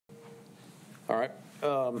All right.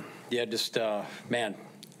 Yeah, just, man,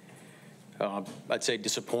 I'd say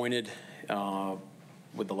disappointed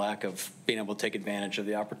with the lack of being able to take advantage of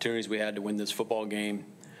the opportunities we had to win this football game.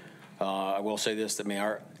 I will say this, that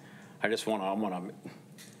I want to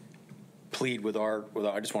plead with I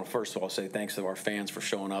just want to first of all say thanks to our fans for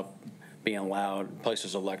showing up, being loud. The place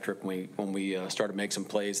was electric when we started to make some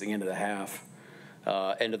plays at the end of the half,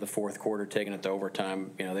 end of the fourth quarter, taking it to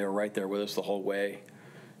overtime. You know, they were right there with us the whole way.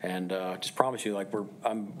 And just promise you, like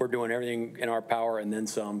we're doing everything in our power and then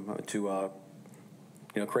some to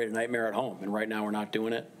create a nightmare at home. And right now we're not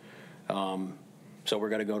doing it. So we're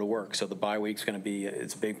going to go to work. So the bye week's going to be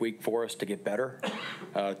it's a big week for us to get better.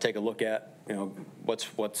 Take a look at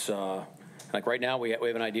what's like right now we have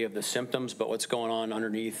an idea of the symptoms, but what's going on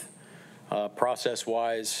underneath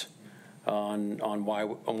process-wise on why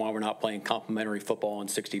we're not playing complementary football in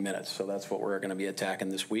 60 minutes. So that's what we're going to be attacking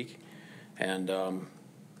this week, and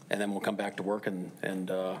then we'll come back to work and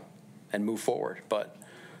move forward. But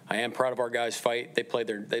I am proud of our guys' fight. They played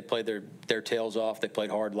their tails off. They played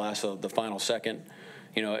hard the final second.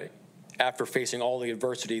 After facing all the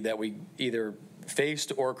adversity that we either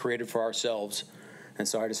faced or created for ourselves. And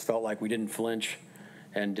so I just felt like we didn't flinch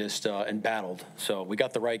and just and battled. So we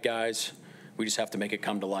got the right guys. We just have to make it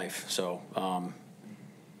come to life. So, but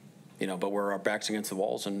we're our backs against the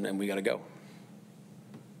walls and we got to go.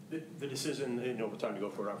 The decision, we're trying to go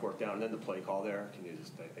for it on fourth down, and then the play call there. Can you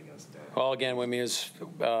just take against that? Well, again,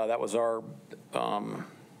 that was a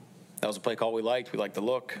play call we liked. We liked the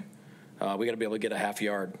look. We got to be able to get a half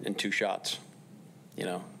yard in 2 shots.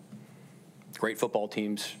 Great football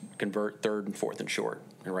teams convert 3rd and 4th and short,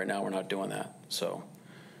 and right now we're not doing that. So,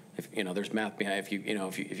 if there's math behind. If you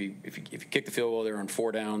kick the field goal there on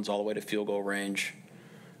 4 downs all the way to field goal range,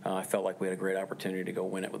 I felt like we had a great opportunity to go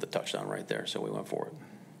win it with a touchdown right there. So we went for it.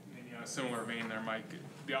 In a similar vein there, Mike,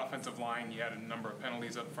 the offensive line, you had a number of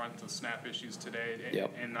penalties up front to snap issues today,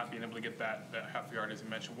 and not being able to get that half yard, as you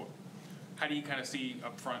mentioned. How do you kind of see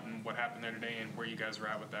up front and what happened there today and where you guys are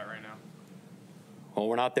at with that right now? Well,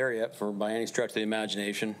 we're not there yet by any stretch of the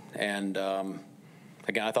imagination. And,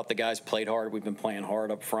 again, I thought the guys played hard. We've been playing hard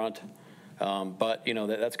up front. But, that's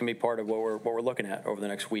going to be part of what we're looking at over the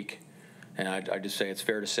next week. And I just say it's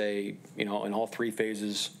fair to say, in all 3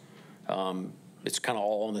 phases, it's kind of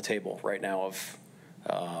all on the table right now of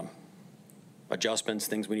adjustments,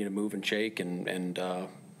 things we need to move and shake, and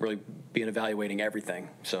really evaluating everything.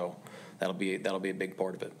 So that'll be a big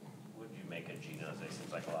part of it. What did you make of Gino's? It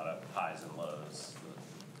seems like a lot of highs and lows.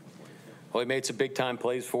 Well, he made some big time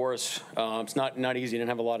plays for us. It's not easy. He didn't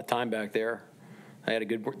have a lot of time back there. They had a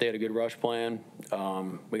good rush plan.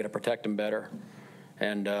 We got to protect him better,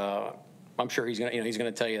 and I'm sure he's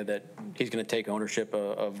gonna tell you that he's gonna take ownership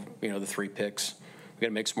of the 3 picks. We got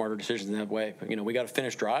to make smarter decisions in that way. But we got to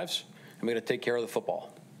finish drives and we got to take care of the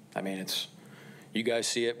football. I mean, you guys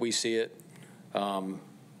see it, we see it. We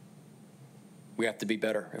have to be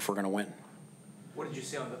better if we're gonna win. What did you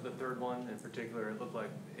see on the 3rd one in particular? It looked like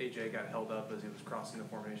AJ got held up as he was crossing the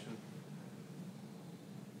formation.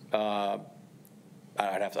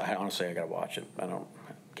 Honestly, I got to watch it.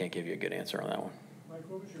 Can't give you a good answer on that one. Mike,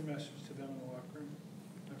 what was your message to them in the locker room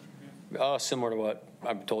after the game? Similar to what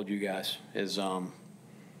I've told you guys is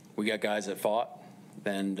we got guys that fought,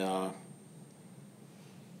 and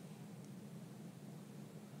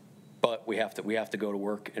but we have to go to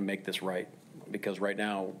work and make this right, because right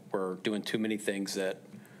now we're doing too many things that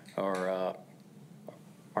are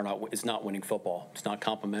not. It's not winning football. It's not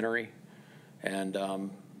complimentary, and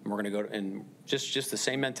we're going to go and just the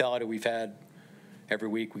same mentality we've had every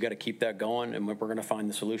week. We got to keep that going, and we're going to find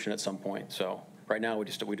the solution at some point. So right now we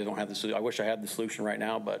don't have the solution. I wish I had the solution right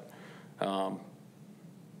now, but we're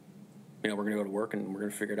going to go to work and we're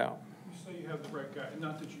going to figure it out. You say you have the right guy.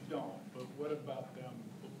 Not that you don't, but what about them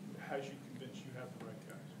has you convinced you have the right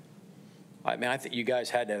guys? I mean, I think you guys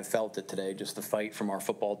had to have felt it today, just the fight from our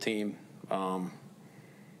football team. I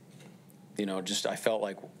felt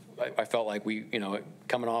like we,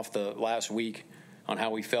 coming off the last week on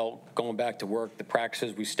how we felt going back to work, the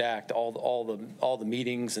practices we stacked, all the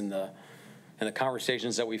meetings and the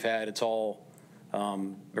conversations that we've had. It's all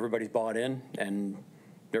everybody's bought in and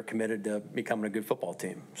they're committed to becoming a good football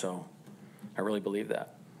team. So I really believe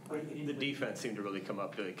that. The defense seemed to really come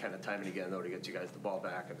up to kind of time and again, though, to get you guys the ball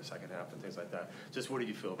back in the second half and things like that. Just what did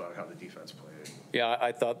you feel about how the defense played? Yeah,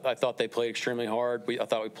 I thought they played extremely hard. I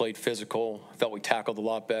thought we played physical. I felt we tackled a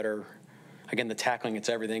lot better. Again, the tackling, it's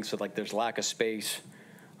everything. So, there's lack of space.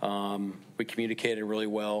 We communicated really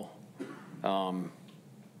well. I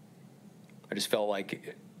just felt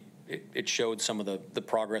like it showed some of the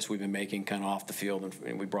progress we've been making kind of off the field,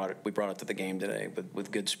 and we brought it to the game today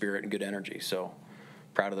with good spirit and good energy. So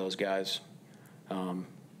proud of those guys. You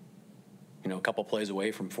know, a couple plays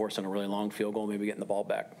away from forcing a really long field goal, maybe getting the ball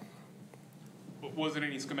back. Was it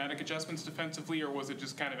any schematic adjustments defensively, or was it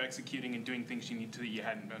just kind of executing and doing things you need to that you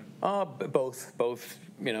hadn't been? Both.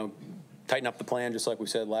 You know, tighten up the plan, just like we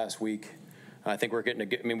said last week. I think we're getting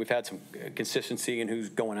I mean, we've had some consistency in who's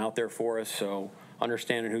going out there for us, so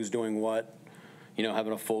understanding who's doing what. You know,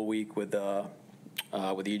 having a full week with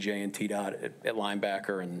EJ and T-Dot at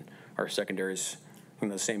linebacker, and our secondaries, you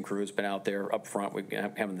know, the same crew has been out there up front.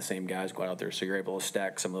 We're having the same guys go out there, so you're able to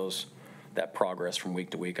stack some of that progress from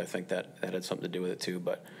week to week. I think that had something to do with it too.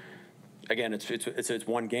 But again, it's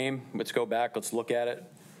one game. Let's go back. Let's look at it.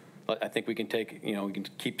 I think we can we can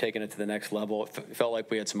keep taking it to the next level. It felt like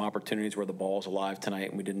we had some opportunities where the ball was alive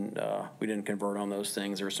tonight, and we didn't convert on those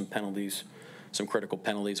things. There were some penalties, some critical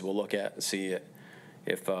penalties we'll look at and see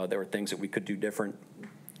if there were things that we could do different,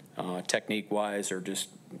 technique-wise, or just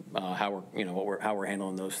how we're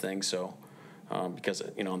handling those things. So because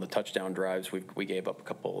on the touchdown drives we gave up a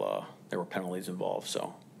couple. There were penalties involved,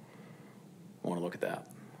 so I want to look at that.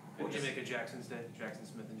 What did you make of Jackson's day, Jackson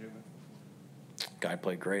Smith and Jigma? Guy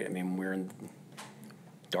played great. I mean, we're in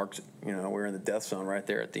we're in the death zone right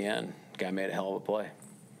there at the end. Guy made a hell of a play.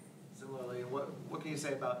 Similarly, what can you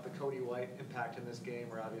say about the Cody White impact in this game,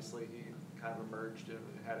 where obviously he kind of emerged and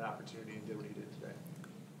had an opportunity and did what he did today?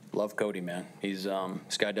 Love Cody, man. He's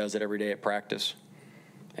this guy does it every day at practice,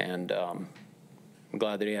 and I'm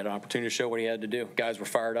glad that he had an opportunity to show what he had to do. Guys were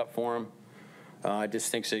fired up for him. I just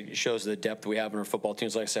think it shows the depth we have in our football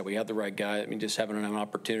teams. Like I said, we have the right guy. I mean, just having an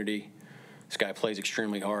opportunity. This guy plays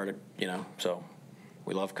extremely hard, so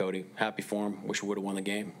we love Cody. Happy for him. Wish we would have won the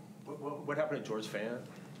game. What happened to George Fant?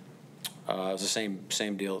 It was the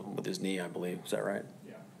same deal with his knee, I believe. Is that right?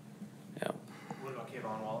 Yeah. Yeah. What about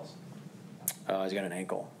Kayvon Wallace? He's got an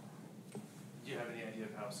ankle. Do you have any idea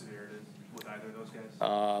of how severe it is with either of those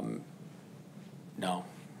guys? No.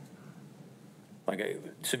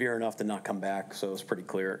 Severe enough to not come back, so it's pretty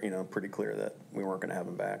clear that we weren't going to have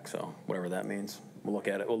him back. So whatever that means, we'll look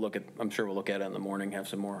at it. I'm sure we'll look at it in the morning, have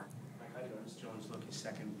some more. How does Jones look his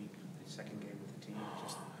second game with the team?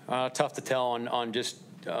 Tough to tell on just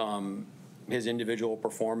his individual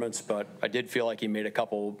performance, but I did feel like he made a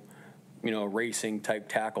couple, racing type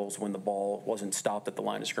tackles when the ball wasn't stopped at the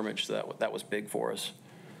line of scrimmage. So that was big for us.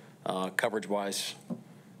 Coverage wise,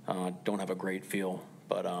 don't have a great feel,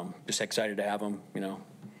 but just excited to have him.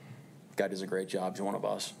 Guy does a great job. He's one of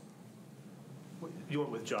us. You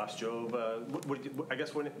went with Josh Jobe. I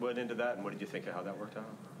guess what went into that, and what did you think of how that worked out?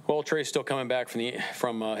 Well, Trey's still coming back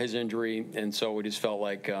from his injury, and so we just felt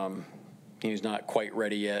like he's not quite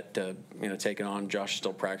ready yet to take it on. Josh is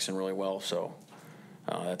still practicing really well, so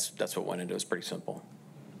that's what went into it. It's pretty simple.